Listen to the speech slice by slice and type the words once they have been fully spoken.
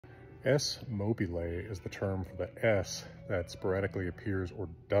S. mobile is the term for the S that sporadically appears or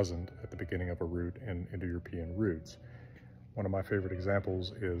doesn't at the beginning of a root in Indo-European roots. One of my favorite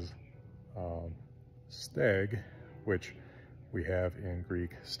examples is steg, which we have in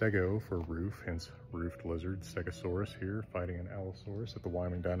Greek stego for roof, hence roofed lizard, stegosaurus here fighting an allosaurus at the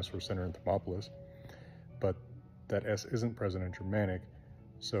Wyoming Dinosaur Center in Thermopolis. But that S isn't present in Germanic,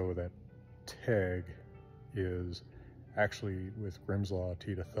 so that teg is actually with Grimm's Law,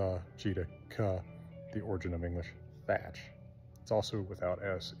 tita tha, jita ka, the origin of English thatch. It's also without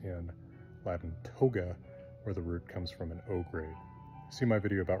S in Latin toga, where the root comes from an O grade. See my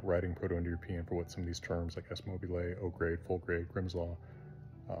video about writing Proto-Indo-European for what some of these terms like S. mobile, O grade, full grade, Grimm's Law.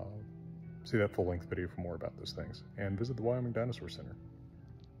 See that full-length video for more about those things. And visit the Wyoming Dinosaur Center.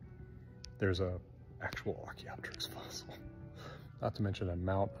 There's a actual Archaeopteryx fossil. Not to mention a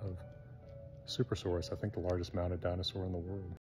mount of Supersaurus, I think the largest mounted dinosaur in the world.